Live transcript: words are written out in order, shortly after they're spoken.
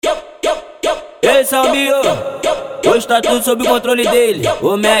DJ Selminho, hoje tá tudo sob o controle dele.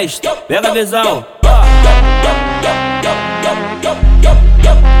 O mestre, pega a visão.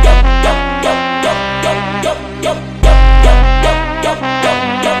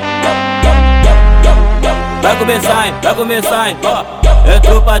 Vai começar, hein, ó.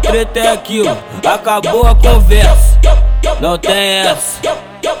 Entrou pra treta é aquilo, acabou a conversa. Não tem essa,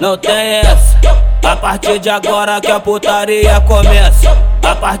 não tem essa. A partir de agora que a putaria começa.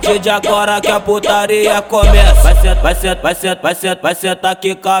 A partir de agora que a putaria começa. Vai sentar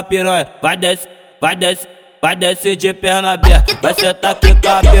aqui com a piranha. Vai descer de perna aberta. Vai sentar aqui com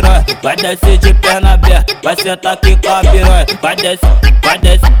a piranha. Vai descer de perna aberta. Vai sentar aqui com a piranha.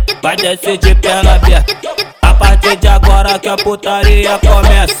 Vai descer de perna aberta. A partir de agora que a putaria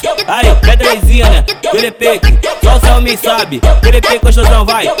começa. Aí, Medleyzinha, né? Aquele pique, só o Selminho sabe. Aquele pique, gostosão,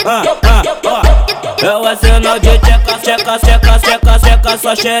 vai. Ó. É o arsenal de tcheca,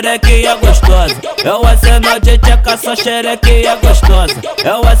 só xerequinha gostosa. É o arsenal de tcheca, só xerequinha gostosa.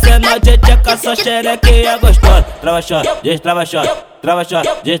 É o arsenal de tcheca, só xerequinha gostosa. Trava shot, destrava shot. Trava shot,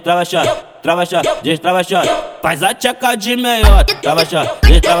 destrava shot. Trava shot, destrava shot. Faz a tcheca de meiota. Trava shot,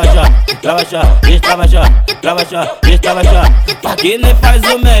 destrava shot. Trava shot, destrava shot. Trava shot, destrava shot. Aqui nem faz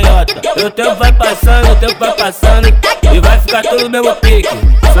o meiota. O tempo vai passando e vai ficar tudo no mesmo pique,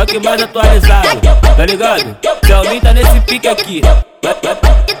 só que mais atualizado, tá ligado? Selminho tá nesse pique aqui.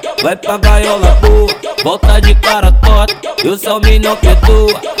 Vai pra gaiola boa, volta de cara torta, e o Selminho não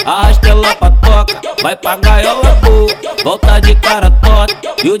perdoa, arrasta ela pra toca. Vai pra gaiola boa, volta de cara torta,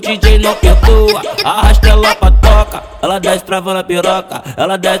 e o DJ não perdoa, arrasta ela pra toca. Ela desce travando a piroca,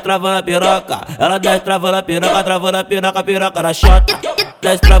 ela desce travando a piroca, ela desce travando a piroca, travando a piroca, piroca na chota.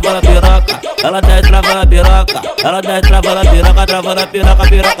 Desce travando a piroca, ela desce travando a piroca, ela desce travando a piroca, travando a piroca,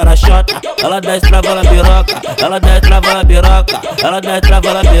 piroca na chota. Ela desce travando a piroca, ela desce travando a piroca, ela desce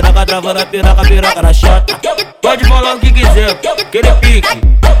travando a piroca, travando a piroca, piroca na chota. Pode falar o que quiser,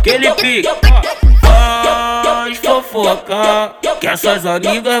 aquele pique, faz fofoca, que essas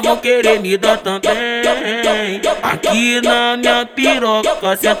amigas vão querer me dar também. Aqui na minha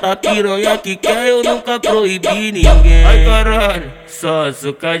piroca, senta a piranha que quer, eu nunca proibi ninguém. Ai caralho, só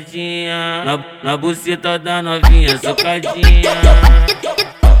socadinha na buceta da novinha, socadinha.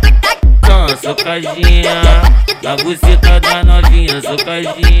 Só socadinha na buceta da novinha,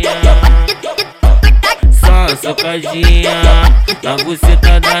 socadinha. Só socadinha na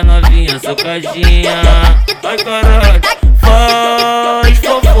buceta da novinha, socadinha. Ai caralho, faz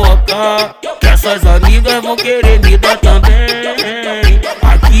fofoca, que essas amigas vão querer me dar também.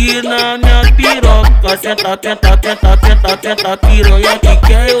 Aqui na minha piroca, senta piranha que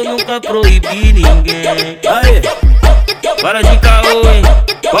quer, eu nunca proibi ninguém. Aí, para de caô, hein?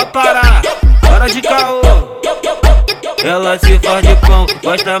 Pode parar, para de caô. Ela se faz de pão,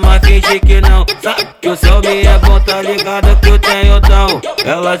 gosta mais finge que não. Sabe que o Selminho é bom, tá ligado que eu tenho dom.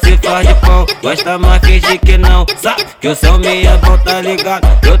 Ela se faz de pão, gosta mais finge que não. Sabe que o Selminho é bom, tá ligado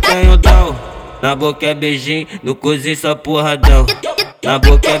que eu tenho dom. Na boca é beijinho, no cozinho só porradão. Na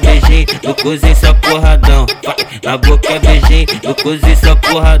boca é beijinho, no cozinho só porradão. Na boca é beijinho, no cozinho só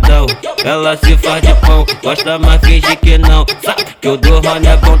porradão. Ela se faz de pão, gosta mais finge que não. Sabe que o Durony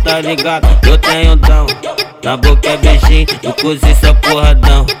é bom, tá ligado que eu tenho dom. Na boca é beijinho, no cozinho só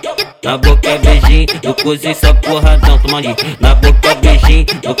porradão. Na boca é beijinho, no cozinho só porradão. Toma aí. Na boca é beijinho,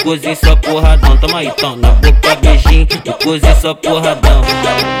 no cozinho só porradão. Toma aí, então. Na boca é beijinho, no cozinho só porradão.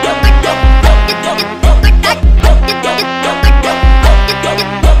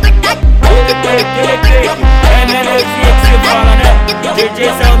 É Medleyzinha que se fala, né? DJ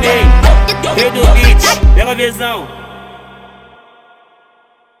Selminho, rei do beat, pela visão.